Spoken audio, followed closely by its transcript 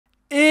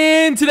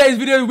In today's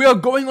video, we are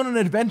going on an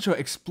adventure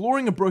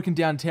exploring a broken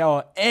down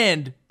tower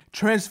and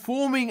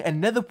transforming a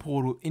nether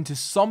portal into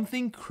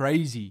something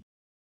crazy.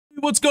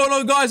 What's going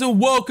on, guys, and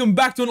welcome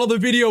back to another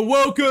video.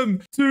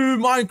 Welcome to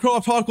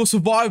Minecraft Hardcore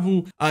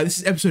Survival. This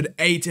is episode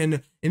 8,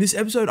 and in this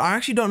episode, I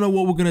actually don't know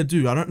what we're gonna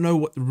do. I don't know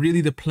what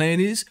really the plan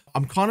is.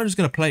 I'm kind of just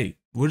gonna play.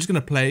 We're just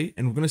gonna play,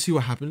 and we're gonna see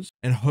what happens,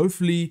 and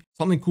hopefully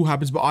something cool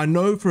happens. But I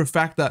know for a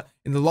fact that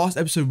in the last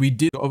episode we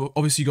did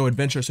obviously go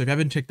adventure, so if you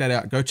haven't checked that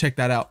out, go check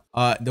that out.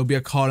 There'll be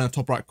a card in the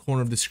top right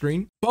corner of the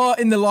screen. But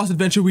in the last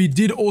adventure we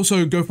did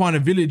also go find a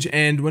village,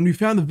 and when we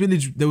found the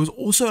village there was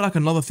also like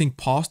another thing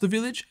past the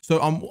village. So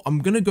I'm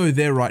gonna go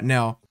there right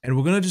now, and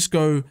we're gonna just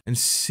go and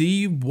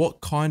see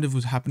what kind of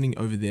was happening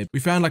over there. We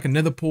found like a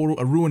nether portal,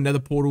 a ruined nether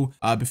portal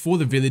before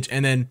the village,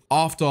 and then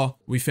after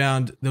we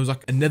found there was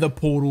like a nether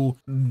portal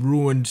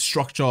ruined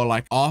structure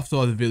like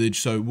after the village.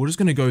 So we're just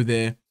gonna go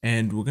there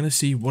and we're gonna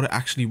see what it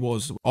actually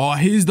was. Oh,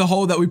 here's the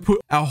hole that we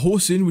put our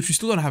horse in, which we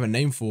still don't have a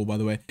name for, by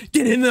the way.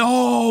 Get in the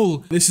hole!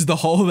 This is the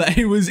hole that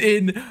he was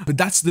in. But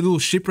that's the little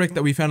shipwreck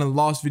that we found in the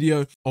last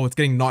video. Oh, it's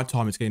getting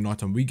nighttime. It's getting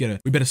nighttime. We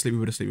better sleep. We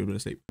better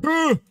sleep.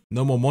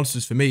 No more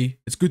monsters for me.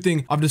 It's a good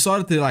thing I've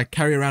decided to like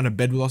carry around a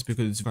bed with us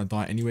because it's gonna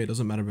die anyway. It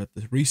doesn't matter about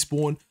the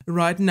respawn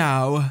right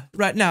now.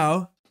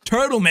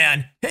 Turtle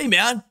man. Hey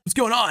man, what's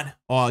going on?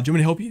 Oh, do you want me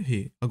to help you?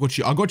 Here, I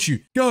got you.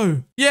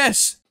 Go.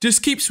 Yes.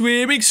 Just keep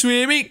swimming.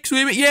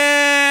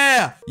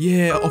 Yeah.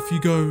 Yeah, off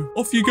you go.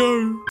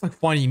 It's like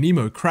Finding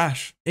Nemo.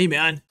 Crash. Hey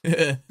man.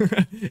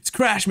 It's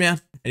Crash, man.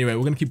 Anyway,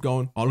 we're gonna keep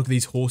going. Oh, look at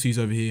these horsies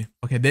over here.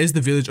 Okay, there's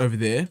the village over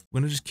there. We're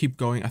gonna just keep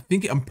going.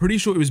 I'm pretty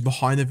sure it was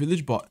behind the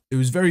village, but it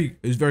was very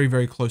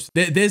close.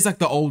 There's like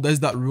there's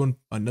that ruined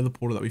another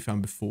portal that we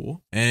found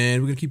before.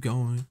 And we're gonna keep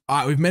going. All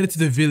right, we've made it to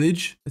the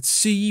village. Let's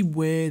see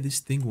where this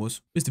thing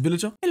was. Mr.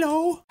 Villager.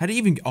 Hello. How do you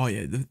even, oh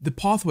yeah, the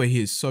pathway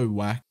here is so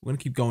whack. We're gonna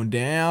keep going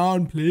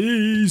down,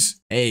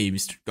 please. Hey,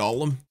 Mr.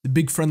 Golem. The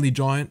big friendly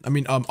giant.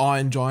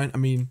 Iron giant.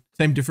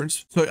 Same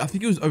difference. So I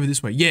think it was over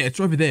this way. Yeah, it's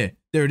over there.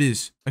 There it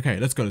is. Okay,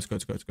 let's go.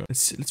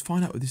 Let's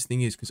find out what this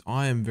thing is, because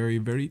I am very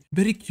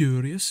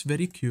curious.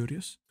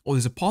 Oh,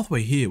 there's a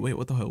pathway here. Wait,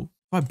 what the hell?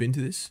 Have I been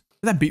to this? Is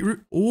that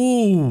beetroot?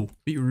 Oh,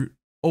 beetroot.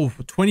 Oh,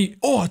 for 20.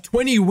 Oh,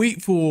 20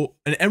 wheat for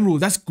an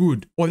emerald. That's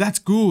good. Oh, that's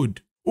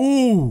good.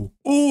 Oh,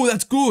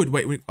 that's good.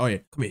 Wait. Oh yeah,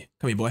 come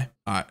here, boy.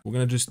 All right, we're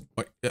gonna just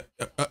wait.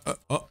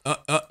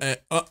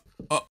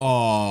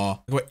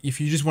 Wait,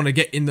 if you just want to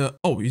get in the,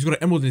 oh, he's got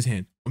an emerald in his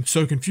hand. I'm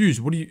so confused.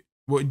 What do you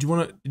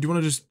want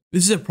to just,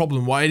 this is a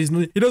problem. Why he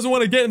doesn't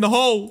want to get in the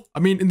hole.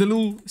 In the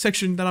little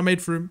section that I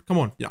made for him. Come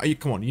on. Yeah,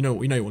 come on. You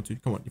know you want to.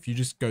 Come on. If you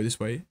just go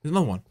this way, there's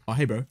another one. Oh,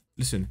 hey bro.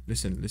 Listen.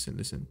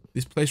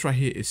 This place right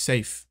here is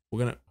safe.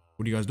 What are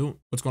you guys doing?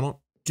 What's going on?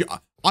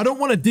 I don't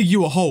want to dig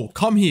you a hole.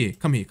 Come here.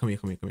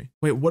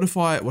 Wait, what if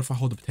I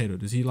hold the potato?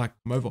 Does he like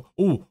come over?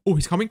 Oh,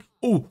 he's coming.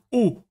 Oh,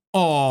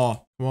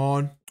 come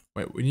on.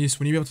 Wait, we need to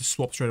be able to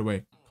swap straight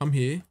away. Come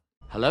here.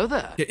 Hello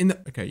there. Get in the,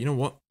 okay, you know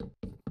what?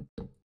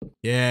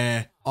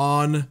 Yeah,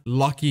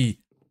 unlucky.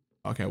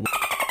 Okay.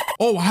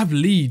 Oh, I have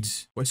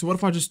leads. Wait, so what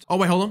if I just, oh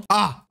wait, hold on.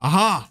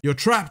 Aha, you're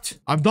trapped.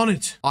 I've done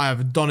it. I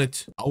have done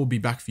it. I will be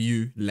back for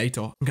you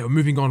later. Okay, we're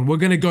moving on. We're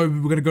gonna go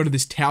to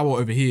this tower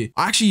over here.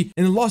 Actually,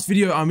 in the last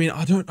video,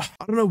 I don't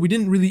know. We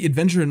didn't really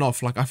adventure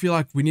enough. Like, I feel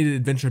like we need to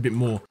adventure a bit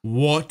more.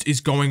 What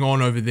is going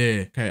on over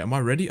there? Okay, am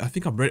I ready? I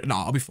think I'm ready. No,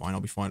 I'll be fine.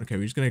 Okay,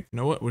 we're just gonna, you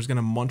know what? We're just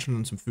gonna munch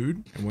on some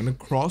food, and we're gonna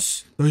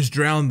cross. Those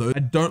drown though. I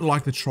don't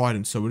like the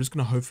trident, so we're just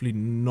gonna hopefully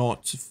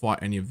not fight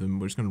any of them.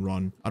 We're just gonna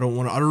run. I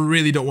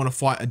really don't want to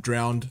fight a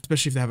drowned,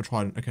 especially if they have a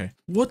trident. Okay.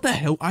 What the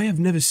hell? I have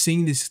never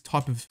seen this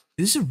type of,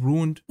 is this a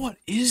ruined? What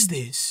is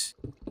this?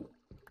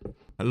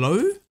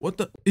 Hello? What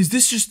the, is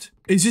this just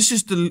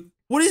the,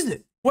 what is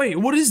it? Wait,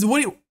 what is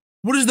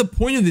the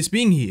point of this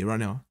being here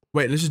right now?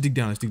 Wait, let's just dig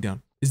down.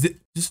 Does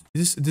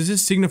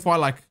this signify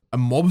like a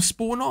mob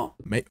spawner?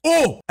 Mate.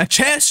 Oh, a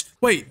chest.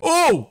 Wait.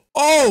 Oh,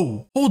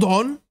 hold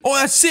on. Oh,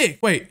 that's sick.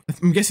 Wait,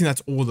 I'm guessing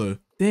that's all though.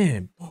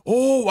 Damn.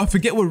 Oh, I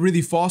forget we're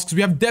really fast because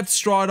we have depth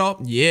strider.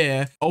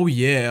 Yeah. Oh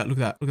yeah. Look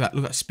at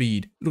that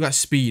speed. Look at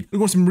speed.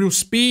 Look at some real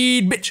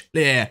speed, bitch.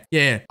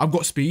 Yeah. I've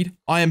got speed.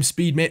 I am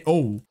speed, mate.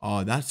 Oh,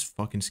 that's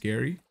fucking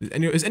scary.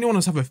 Does anyone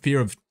else have a fear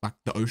of like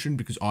the ocean?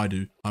 Because I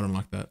do. I don't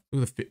like that.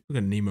 Look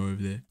at Nemo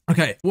over there.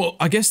 Okay. Well,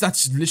 I guess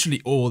that's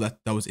literally all that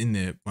was in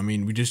there.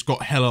 We just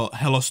got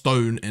hella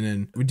stone, and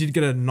then we did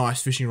get a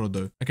nice fishing rod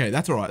though. Okay,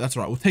 that's all right.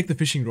 We'll take the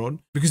fishing rod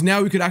because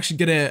now we could actually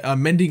get a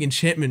mending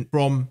enchantment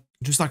from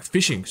just like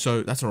fishing.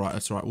 So that's all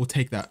right. We'll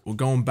take that. We're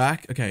going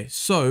back. Okay,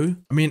 so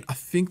I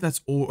think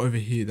that's all over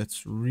here.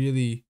 This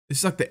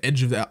is like the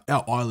edge of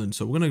our island,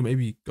 so we're gonna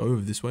maybe go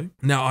over this way.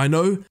 Now I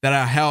know that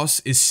our house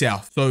is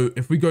south, so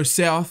if we go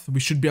south we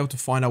should be able to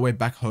find our way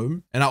back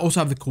home, and I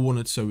also have the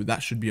coordinates, so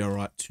that should be all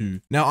right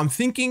too. Now I'm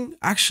thinking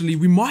actually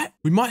we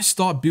might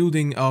start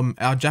building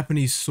our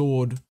Japanese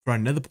sword for our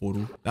nether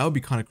portal. That would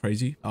be kind of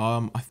crazy.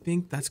 I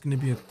think that's gonna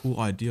be a cool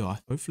idea.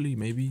 Hopefully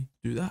maybe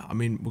do that.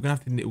 we're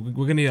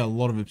gonna need a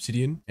lot of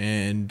obsidian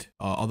and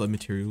other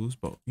materials,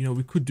 but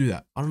we could do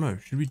that. I don't know,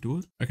 should we do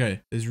it?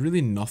 Okay, there's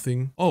really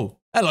nothing. Oh,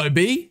 Hello,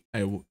 bee.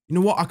 Hey, well, you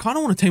know what? I kind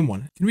of want to tame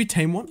one. Can we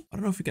tame one? I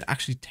don't know if we can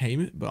actually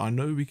tame it, but I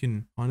know we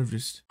can kind of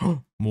just...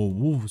 More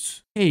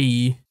wolves.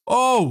 Hey.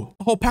 Oh,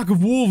 a whole pack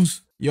of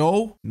wolves.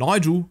 Yo,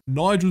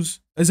 Nigels.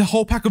 There's a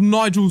whole pack of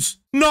Nigels.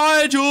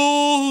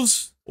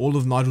 All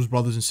of Nigel's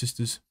brothers and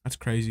sisters. That's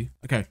crazy.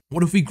 Okay,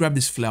 what if we grab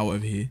this flower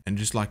over here and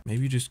just like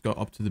maybe just go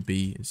up to the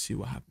bee and see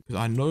what happens?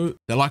 Because I know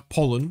they like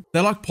pollen.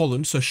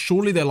 So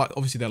surely they're like,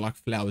 obviously they're like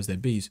flowers, they're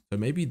bees. So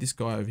maybe this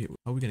guy over here,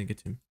 how are we gonna get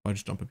to him? If I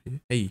just jump up here.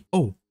 Hey,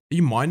 oh, are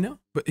you mine now?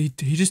 But he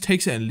just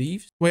takes it and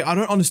leaves. Wait, I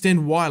don't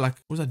understand why. Like,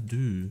 what does that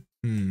do?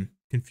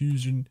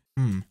 Confusion.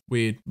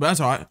 Weird, but that's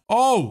all right.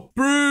 Oh,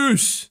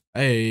 Bruce.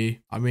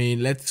 Hey, I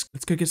mean, let's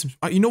go get some.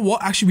 You know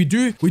what? Actually,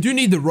 we do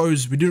need the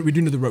rose. We do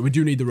need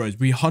the rose.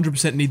 We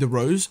 100% need the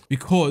rose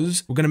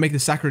because we're gonna make the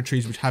sakura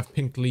trees which have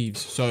pink leaves.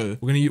 So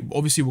we're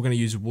gonna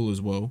use wool as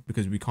well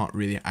because we can't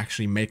really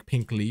actually make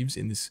pink leaves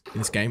in this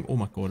game. Oh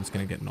my god, it's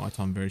gonna get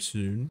nighttime very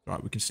soon. All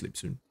right, we can sleep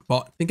soon.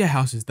 But I think our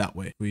house is that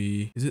way.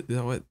 Is it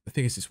that way? I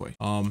think it's this way.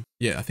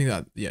 Yeah, I think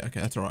that. Yeah,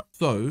 okay, that's all right.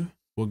 So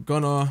we're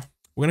gonna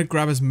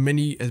grab as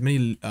many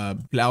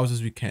flowers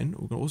as we can.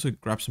 We're gonna also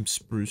grab some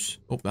spruce.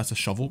 Oh, that's a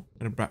shovel.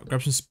 We're gonna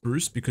grab some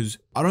spruce because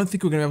I don't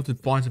think we're gonna be able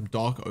to find some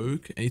dark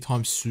oak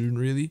anytime soon,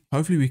 really.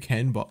 Hopefully we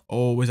can, but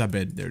oh, where's our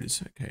bed? There it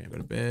is. Okay, I've got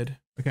a bed.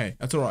 Okay,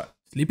 that's all right.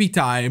 Sleepy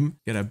time.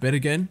 Get our bed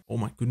again. Oh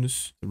my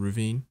goodness, the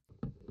ravine.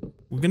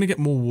 We're gonna get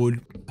more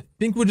wood. I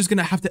think we're just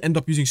gonna have to end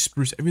up using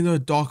spruce, even though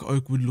dark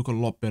oak would look a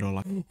lot better.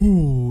 Like,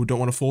 ooh, don't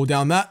want to fall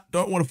down that.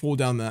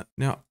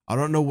 Now, I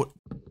don't know what.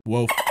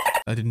 Well.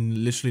 I did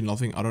literally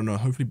nothing. I don't know.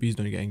 Hopefully bees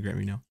don't get angry at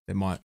me now. They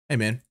might. Hey,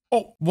 man.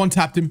 Oh,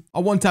 one-tapped him. I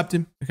one-tapped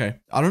him. Okay.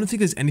 I don't think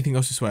there's anything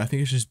else this way. I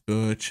think it's just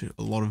birch.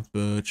 A lot of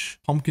birch.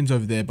 Pumpkins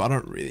over there, but I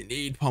don't really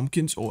need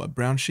pumpkins or a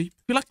brown sheep.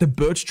 I feel like the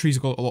birch trees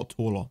got a lot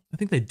taller. I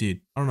think they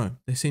did. I don't know.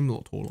 They seem a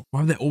lot taller. Why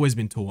have they always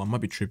been tall? I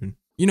might be tripping.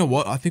 You know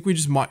what? I think we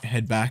just might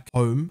head back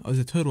home. Oh, there's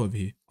a turtle over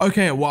here.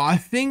 Okay, well, I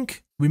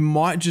think we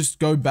might just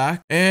go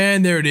back.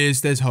 And there it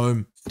is. There's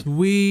home.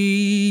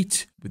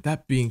 Sweet. With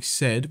that being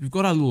said, we've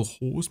got our little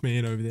horse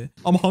man over there.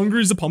 I'm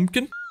hungry as a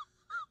pumpkin.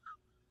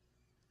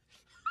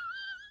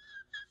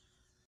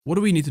 What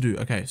do we need to do?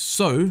 Okay,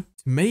 so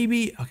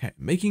maybe, okay,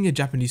 making a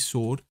Japanese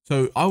sword.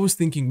 So I was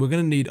thinking we're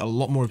going to need a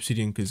lot more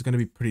obsidian because it's going to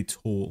be pretty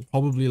tall.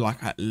 Probably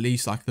like at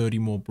least like 30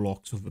 more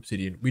blocks of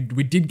obsidian. We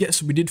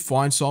did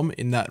find some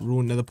in that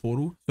ruined nether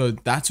portal. So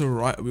that's all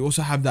right. We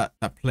also have that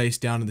place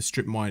down in the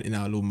strip mine in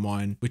our little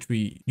mine, which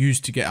we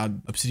used to get our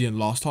obsidian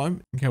last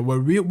time. Okay, well,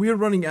 we're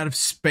running out of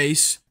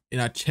space in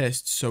our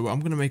chests. So I'm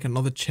going to make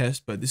another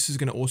chest, but this is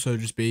going to also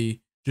just be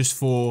just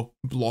for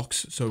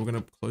blocks. So we're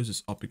going to close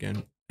this up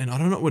again. And I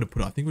don't know where to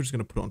put it. I think we're just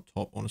going to put it on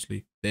top,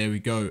 honestly. There we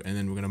go. And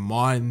then we're going to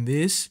mine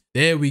this.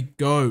 There we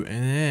go.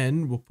 And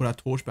then we'll put our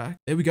torch back.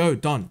 There we go.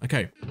 Done.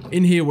 Okay.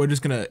 In here, we're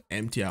just going to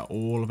empty out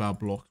all of our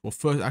blocks. Well,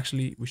 first,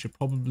 actually, we should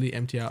probably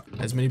empty out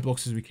as many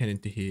blocks as we can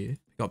into here.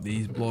 Pick up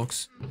these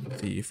blocks.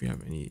 See if we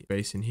have any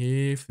space in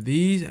here for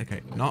these.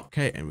 Okay. Not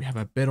okay. And we have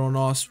our bed on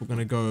us. We're going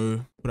to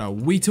go put our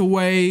wheat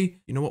away.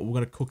 You know what? We're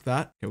going to cook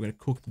that. Okay. We're going to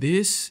cook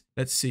this.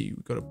 Let's see.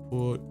 We've got to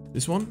put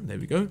this one. There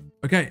we go.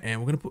 Okay. And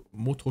we're going to put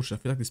more torches. I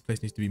feel like this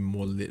place needs to be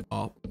more lit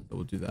up. So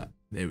we'll do that.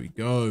 There we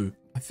go.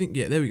 I think,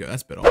 yeah, there we go.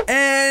 That's better.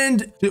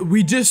 And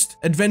we just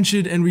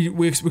adventured and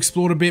we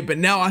explored a bit. But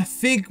now I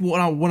think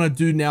what I want to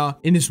do now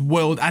in this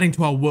world, adding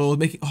to our world,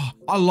 making, oh,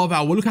 I love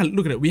our world.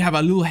 Look at it. We have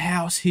our little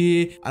house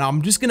here. And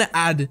I'm just going to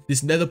add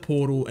this nether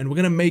portal and we're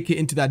going to make it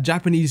into that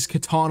Japanese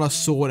katana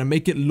sword and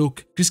make it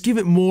look, just give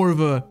it more of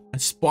a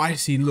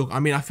spicy look. I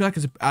mean, I feel like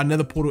our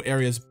nether portal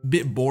area is a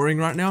bit boring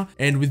right now.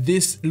 And with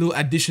this little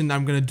addition that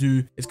I'm going to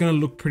do, it's going to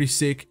look pretty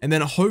sick. And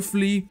then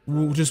hopefully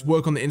we'll just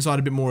work on the inside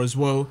a bit more as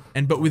well.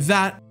 But with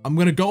that, I'm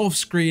going to go off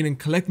screen and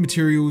collect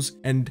materials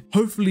and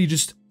hopefully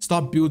just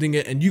start building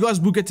it, and you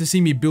guys will get to see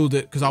me build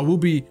it because I will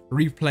be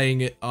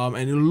replaying it and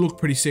it'll look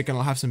pretty sick and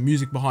I'll have some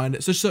music behind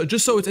it, so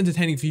just so it's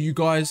entertaining for you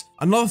guys.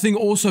 Another thing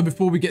also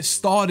before we get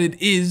started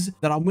is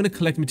that I'm going to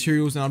collect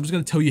materials and I'm just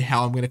going to tell you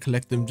how I'm going to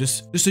collect them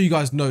just so you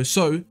guys know.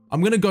 So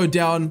I'm going to go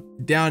down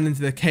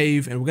into the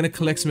cave and we're going to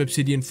collect some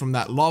obsidian from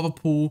that lava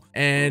pool,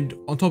 and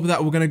on top of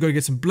that we're going to go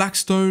get some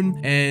blackstone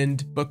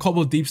and a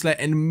couple of deep slate,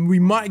 and we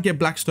might get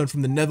blackstone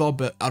from the nether,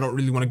 but I don't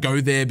really want to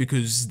go there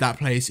because that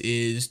place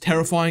is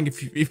terrifying.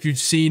 If you've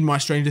seen my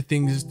Stranger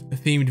Things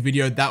themed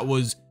video, that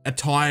was a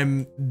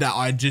time that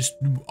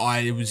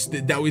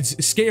that was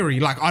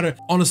scary. Like,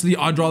 honestly,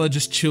 I'd rather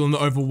just chill in the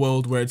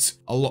overworld where it's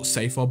a lot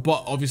safer,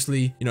 but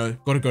obviously, you know,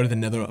 got to go to the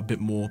nether a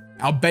bit more.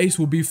 Our base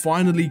will be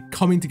finally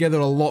coming together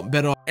a lot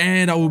better,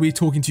 and I will be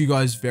talking to you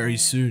guys very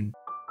soon.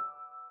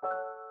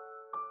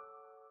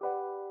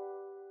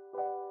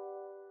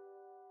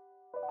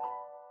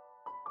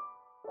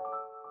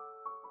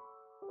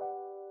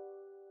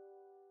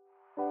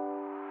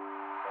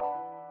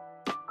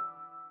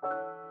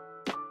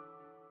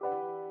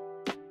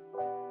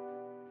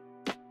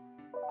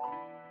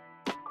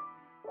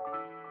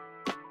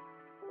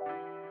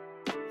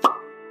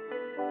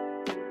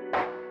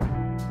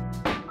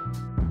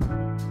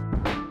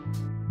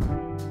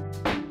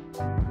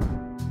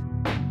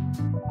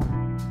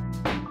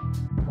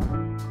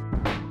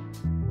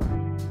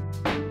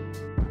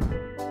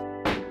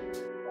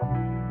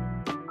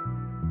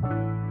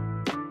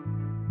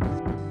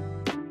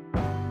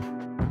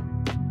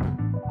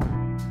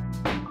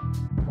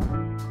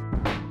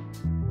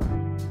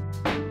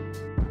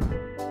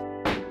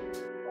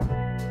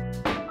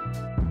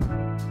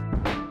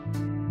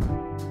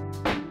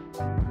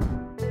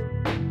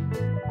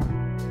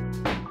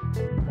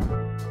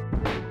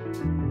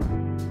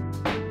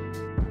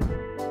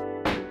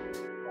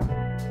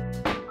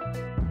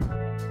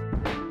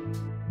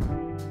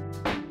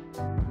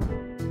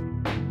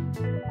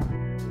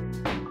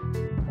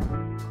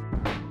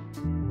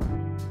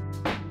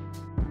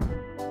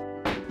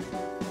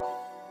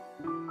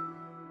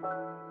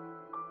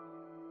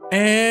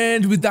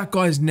 And with that,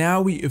 guys,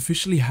 now we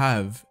officially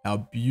have our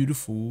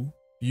beautiful,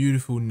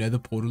 beautiful nether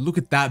portal. Look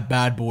at that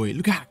bad boy.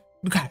 Look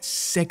how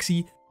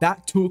sexy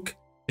that took.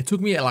 It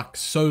took me like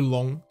so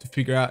long to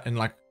figure out and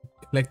like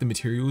collect the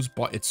materials,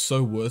 but it's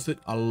so worth it.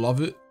 I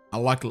love it. I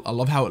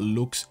love how it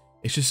looks.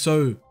 It's just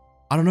so,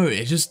 I don't know.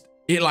 It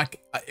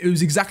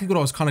was exactly what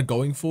I was kind of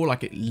going for.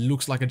 Like, it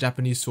looks like a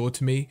Japanese sword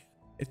to me.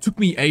 It took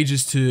me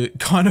ages to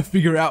kind of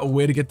figure out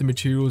where to get the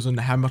materials and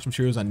how much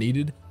materials I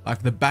needed.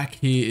 Like, the back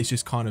here is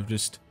just kind of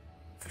just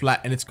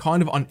flat and it's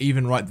kind of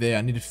uneven right there.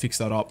 I need to fix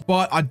that up.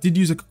 But I did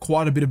use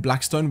quite a bit of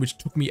blackstone, which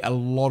took me a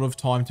lot of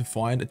time to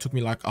find. It took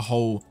me like a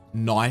whole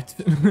night.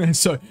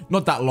 So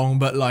not that long,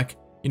 but like,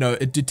 you know,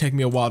 it did take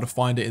me a while to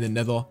find it in the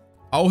nether.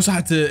 I also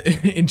had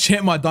to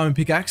enchant my diamond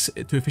pickaxe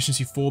to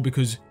efficiency 4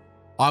 because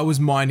I was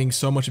mining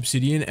so much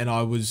obsidian and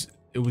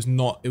it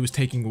was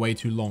taking way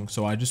too long.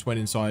 So I just went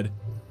inside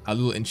a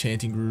little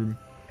enchanting room,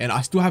 and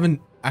I still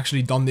haven't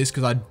actually done this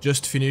because I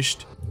just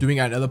finished doing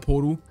our nether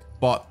portal.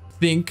 But I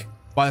think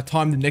by the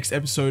time the next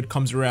episode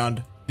comes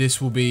around,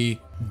 this will be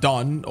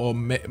done, or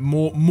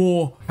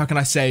more, how can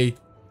I say,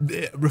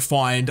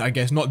 refined, I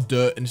guess, not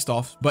dirt and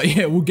stuff. But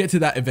yeah, we'll get to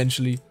that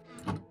eventually.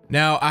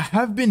 Now, I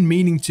have been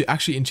meaning to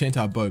actually enchant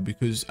our bow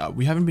because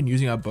we haven't been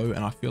using our bow,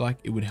 and I feel like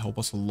it would help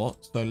us a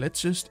lot. So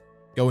let's just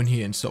go in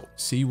here and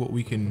see what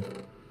we can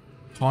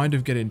kind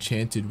of get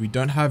enchanted. We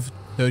don't have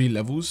 30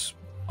 levels.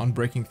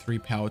 Unbreaking 3,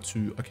 power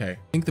 2. Okay, I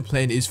think the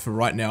plan is for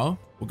right now,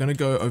 we're gonna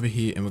go over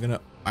here and we're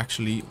gonna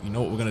actually, you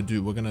know what we're gonna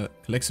do? We're gonna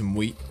collect some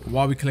wheat.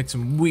 While we collect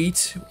some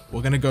wheat,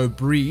 we're gonna go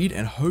breed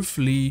and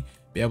hopefully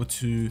be able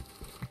to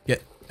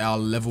get our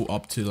level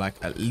up to like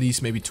at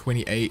least maybe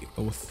 28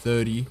 or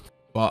 30,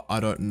 but I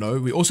don't know.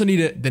 We also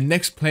need the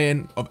next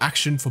plan of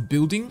action for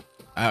building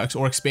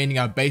or expanding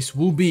our base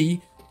will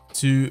be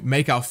to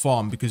make our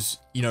farm, because,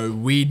 you know,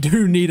 we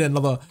do need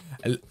another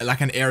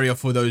like an area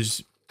for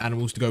those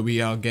animals to go.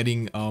 We are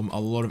getting a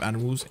lot of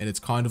animals, and it's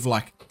kind of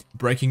like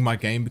breaking my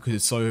game because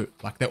it's so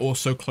like they're all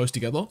so close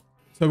together.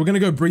 So we're gonna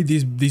go breed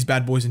these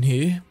bad boys in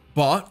here.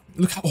 But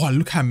look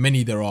how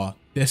many there are.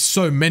 There's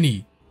so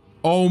many.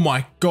 Oh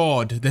my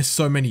god, there's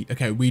so many.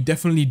 Okay, we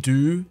definitely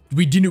do.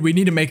 We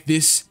need to make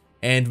this,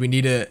 and we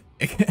need to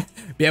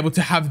be able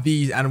to have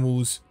these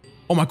animals.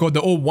 Oh my god,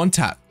 they're all one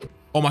tap.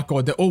 Oh my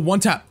god, they're all one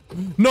tap.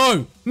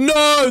 No,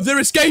 they're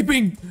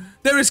escaping.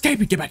 They're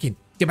escaping. Get back in.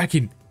 Get back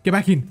in. Get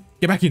back in.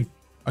 Get back in.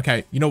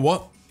 Okay, you know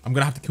what? I'm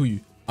gonna have to kill you.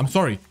 I'm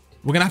sorry.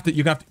 You're gonna have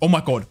to, oh my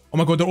god. Oh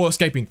my god, they're all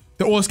escaping.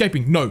 They're all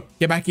escaping. No,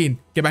 get back in.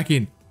 Get back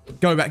in.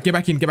 Go back, get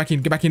back in, get back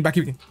in, get back in, back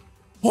in.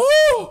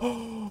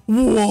 Oh,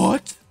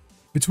 what?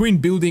 Between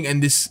building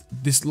and this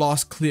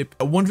last clip,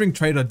 a wandering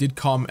trader did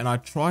come, and I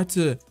tried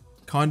to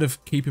kind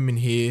of keep him in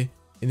here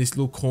in this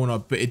little corner,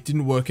 but it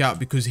didn't work out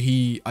because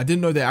I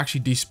didn't know they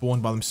actually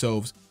despawned by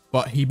themselves.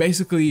 But he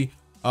basically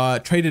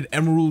traded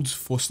emeralds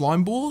for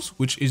slime balls,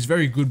 which is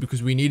very good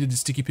because we needed the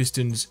sticky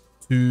pistons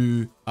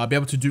to be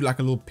able to do like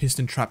a little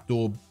piston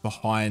trapdoor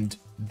behind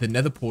the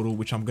nether portal,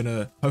 which I'm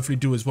gonna hopefully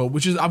do as well.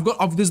 Which is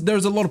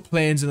there's a lot of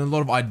plans and a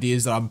lot of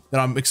ideas that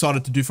I'm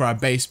excited to do for our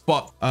base.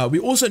 But we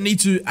also need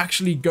to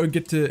actually go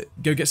get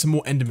some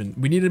more endermen.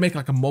 We need to make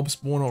like a mob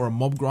spawner or a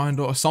mob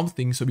grinder or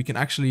something so we can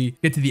actually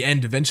get to the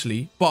end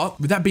eventually. But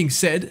with that being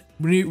said,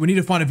 we need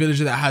to find a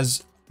villager that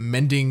has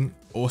mending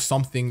or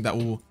something that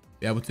will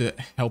be able to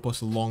help us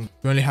along.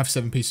 We only have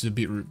 7 pieces of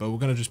beetroot, but we're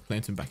gonna just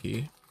plant them back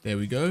here. There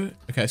we go.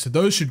 Okay, so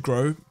those should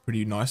grow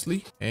pretty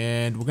nicely.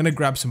 And we're gonna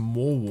grab some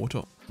more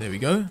water. There we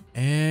go.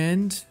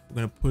 And we're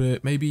gonna put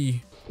it,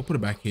 maybe we'll put it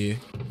back here.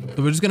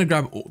 So we're just gonna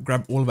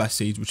grab all of our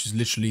seeds, which is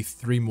literally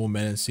 3 more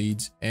melon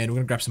seeds. And we're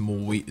gonna grab some more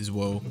wheat as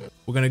well.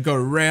 We're gonna go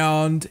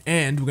around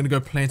and we're gonna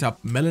go plant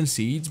up melon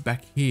seeds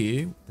back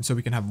here. And so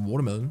we can have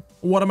watermelon.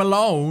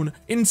 Watermelon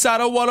inside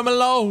a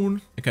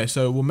watermelon. Okay,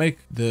 so we'll make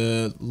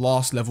the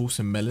last level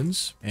some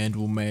melons, and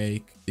we'll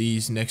make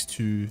these next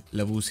 2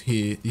 levels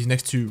here, these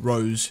next 2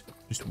 rows,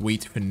 just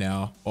wheat for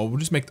now. Or we'll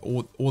just make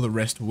all the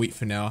rest wheat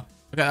for now.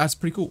 Okay, that's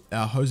pretty cool.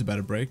 Our hose is about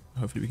to break.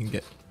 Hopefully we can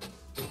get,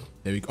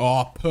 there we go.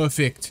 Oh,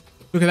 perfect.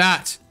 Look at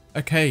that.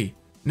 Okay.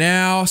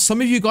 Now,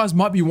 some of you guys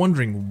might be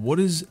wondering, what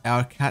is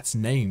our cat's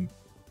name?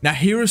 Now,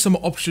 here are some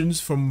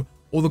options from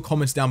all the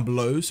comments down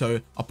below.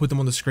 So I'll put them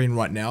on the screen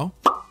right now.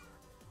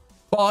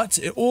 But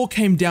it all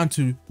came down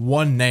to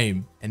one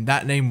name, and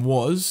that name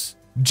was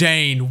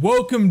Jane.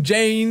 Welcome,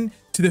 Jane,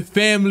 to the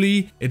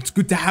family. It's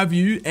good to have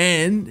you.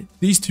 And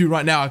these two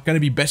right now are going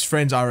to be best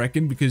friends, I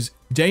reckon, because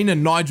Jane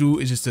and Nigel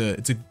is just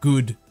that's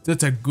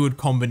a good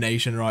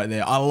combination right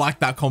there. I like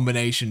that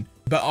combination.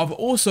 But I've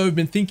also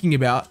been thinking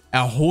about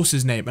our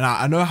horse's name, and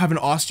I know I haven't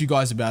asked you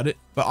guys about it,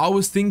 but I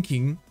was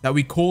thinking that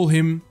we call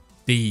him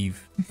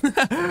Steve.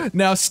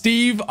 Now,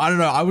 Steve, I don't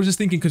know. I was just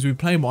thinking because we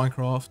play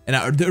Minecraft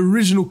and the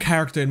original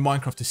character in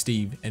Minecraft is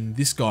Steve. And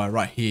this guy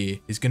right here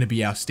is going to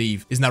be our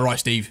Steve. Isn't that right,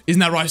 Steve?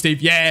 Isn't that right,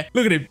 Steve? Yeah.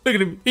 Look at him. Look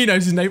at him. He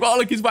knows his name. Oh,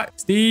 look, he's back.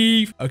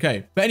 Steve.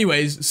 Okay. But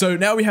anyways, so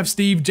now we have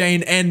Steve,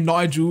 Jane, and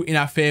Nigel in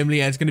our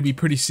family. And it's going to be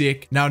pretty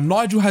sick. Now,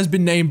 Nigel has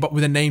been named but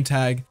with a name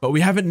tag. But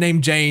we haven't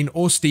named Jane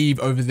or Steve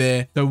over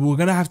there. So we're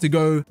going to have to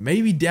go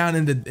maybe down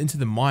into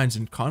the mines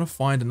and kind of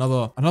find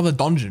another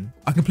dungeon.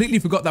 I completely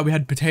forgot that we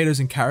had potatoes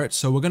and carrots.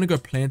 So we're going to go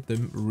plant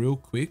them real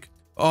quick.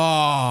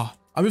 Oh,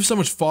 I move so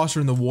much faster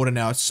in the water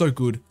now. It's so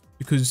good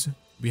because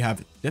we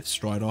have depth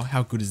strider.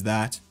 How good is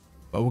that?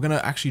 But we're going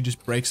to actually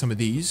just break some of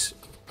these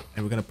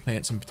and we're going to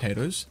plant some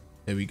potatoes.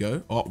 There we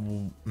go.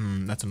 Oh,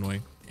 that's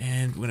annoying.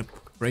 And we're going to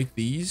break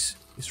this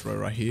row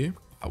right here.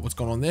 What's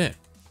going on there?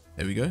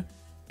 There we go.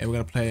 And we're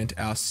going to plant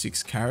our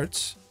 6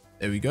 carrots.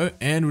 There we go.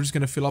 And we're just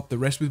going to fill up the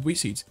rest with wheat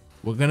seeds.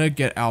 We're going to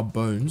get our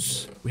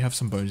bones. We have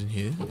some bones in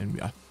here and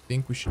I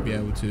think we should be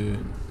able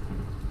to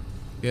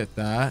get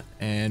that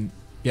and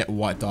get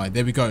white dye.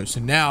 There we go. So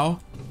now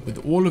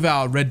with all of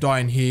our red dye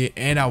in here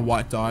and our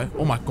white dye,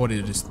 oh my god,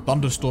 it is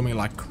thunderstorming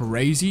like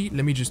crazy.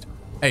 Let me just,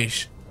 hey,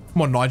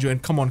 come on, Nigel,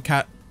 and come on,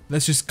 cat.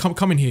 Let's just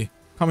come in here.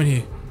 Come in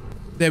here.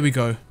 There we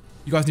go.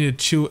 You guys need to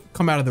chill.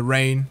 Come out of the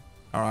rain.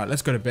 All right,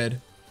 let's go to bed.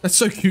 That's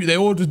so cute.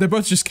 They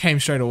both just came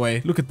straight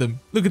away. Look at them.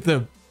 Look at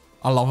them.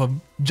 I love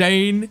them.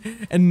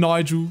 Jane and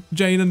Nigel.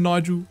 Jane and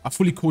Nigel. I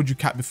fully called you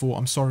cat before.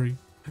 I'm sorry.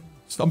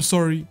 I'm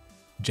sorry,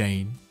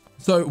 Jane.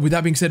 So with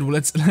that being said, well,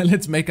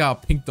 let's make our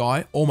pink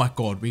dye. Oh my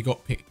god, we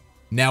got pink.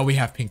 Now we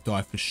have pink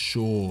dye for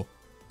sure.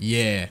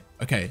 Yeah.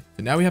 Okay.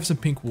 So now we have some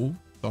pink wool.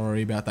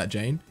 Sorry about that,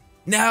 Jane.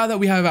 Now that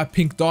we have our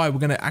pink dye, we're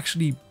gonna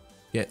actually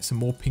get some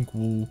more pink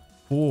wool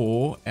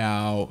for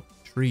our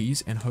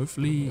trees, and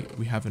hopefully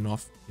we have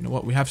enough. You know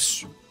what? We have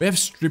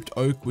stripped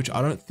oak, which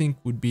I don't think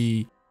would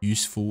be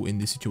useful in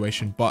this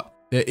situation, but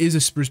there is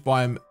a spruce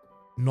biome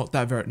not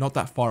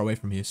that far away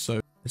from here. So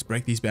let's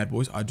break these bad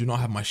boys. I do not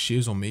have my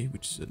shears on me,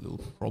 which is a little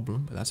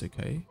problem, but that's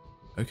okay.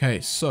 Okay,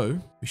 so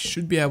we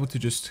should be able to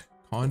just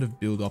kind of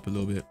build up a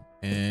little bit.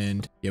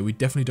 And yeah, we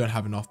definitely don't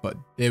have enough, but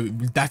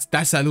that's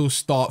that little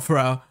start for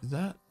our, is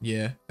that?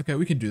 Yeah. Okay,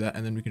 we can do that.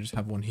 And then we can just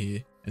have one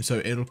here. And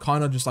so it'll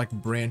kind of just like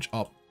branch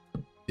up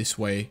this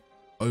way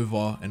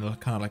over and it'll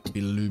kind of like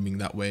be looming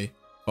that way.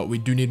 But we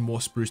do need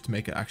more spruce to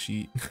make it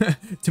actually,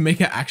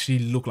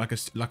 look like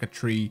a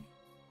tree.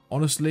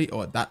 Honestly,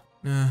 or that,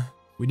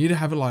 we need to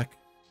have it like,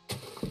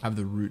 have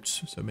the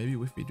roots. So maybe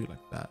if we do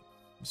like that.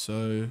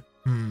 So,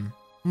 I'm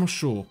not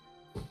sure.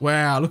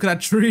 Wow, look at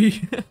that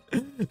tree.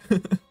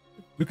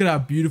 Look at our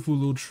beautiful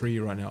little tree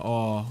right now.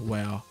 Oh,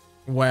 wow.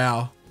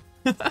 Wow.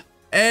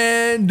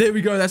 And there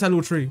we go. That's our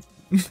little tree.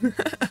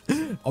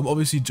 I'm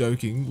obviously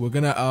joking. We're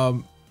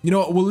gonna, you know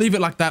what? We'll leave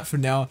it like that for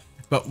now.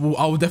 But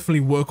I will definitely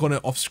work on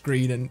it off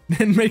screen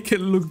and make it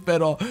look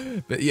better.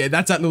 But yeah,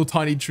 that's that little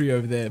tiny tree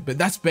over there. But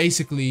that's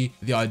basically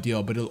the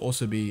idea. But it'll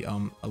also be a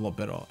lot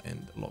better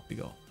and a lot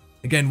bigger.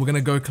 Again, we're gonna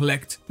go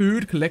collect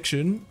food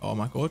collection. Oh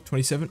my god,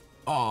 27.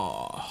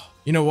 Oh,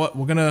 you know what?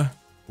 We're gonna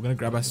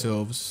grab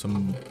ourselves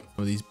some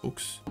of these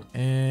books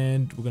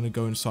and we're gonna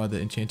go inside the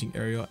enchanting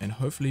area and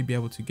hopefully be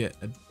able to get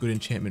a good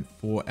enchantment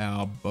for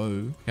our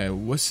bow. Okay,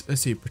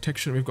 let's see,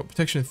 protection. We've got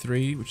protection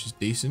 3, which is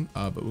decent,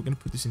 but we're gonna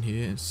put this in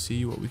here and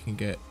see what we can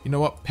get. You know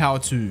what? Power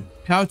 2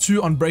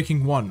 on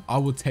breaking 1. I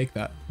will take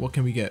that. What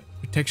can we get?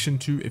 Protection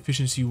 2,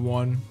 efficiency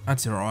 1.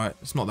 That's all right.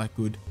 It's not that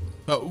good.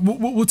 But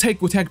we'll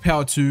take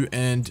power 2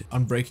 and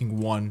unbreaking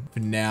 1 for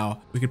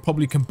now. We could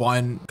probably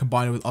combine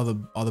it with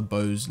other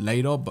bows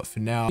later, but for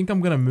now I think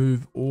I'm gonna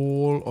move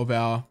all of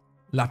our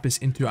lapis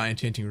into our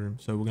enchanting room.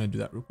 So we're gonna do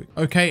that real quick.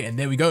 Okay, and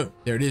there we go.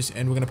 There it is.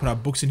 And we're gonna put our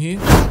books in here.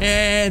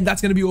 And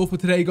that's gonna be all for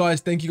today, guys.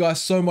 Thank you guys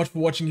so much for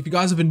watching. If you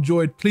guys have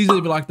enjoyed, please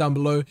leave a like down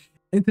below.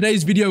 In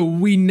today's video,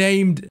 we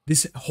named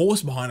this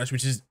horse behind us,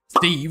 which is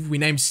Steve. We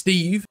named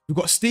Steve. We've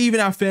got Steve in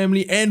our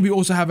family, and we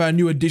also have our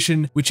new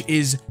addition, which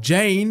is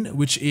Jane,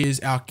 which is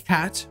our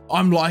cat.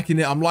 I'm liking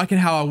it. I'm liking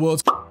how our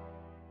world's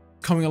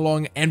coming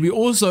along. And we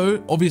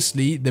also,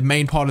 obviously, the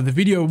main part of the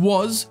video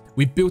was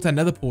we built our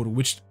nether portal,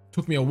 which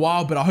took me a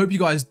while, but I hope you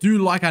guys do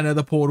like our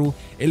nether portal.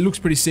 It looks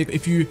pretty sick.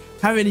 If you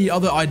have any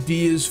other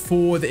ideas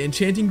for the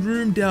enchanting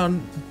room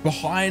down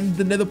behind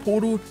the nether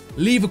portal,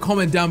 leave a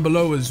comment down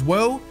below as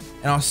well.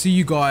 And I'll see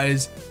you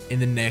guys in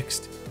the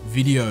next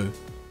video.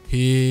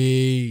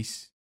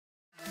 Peace.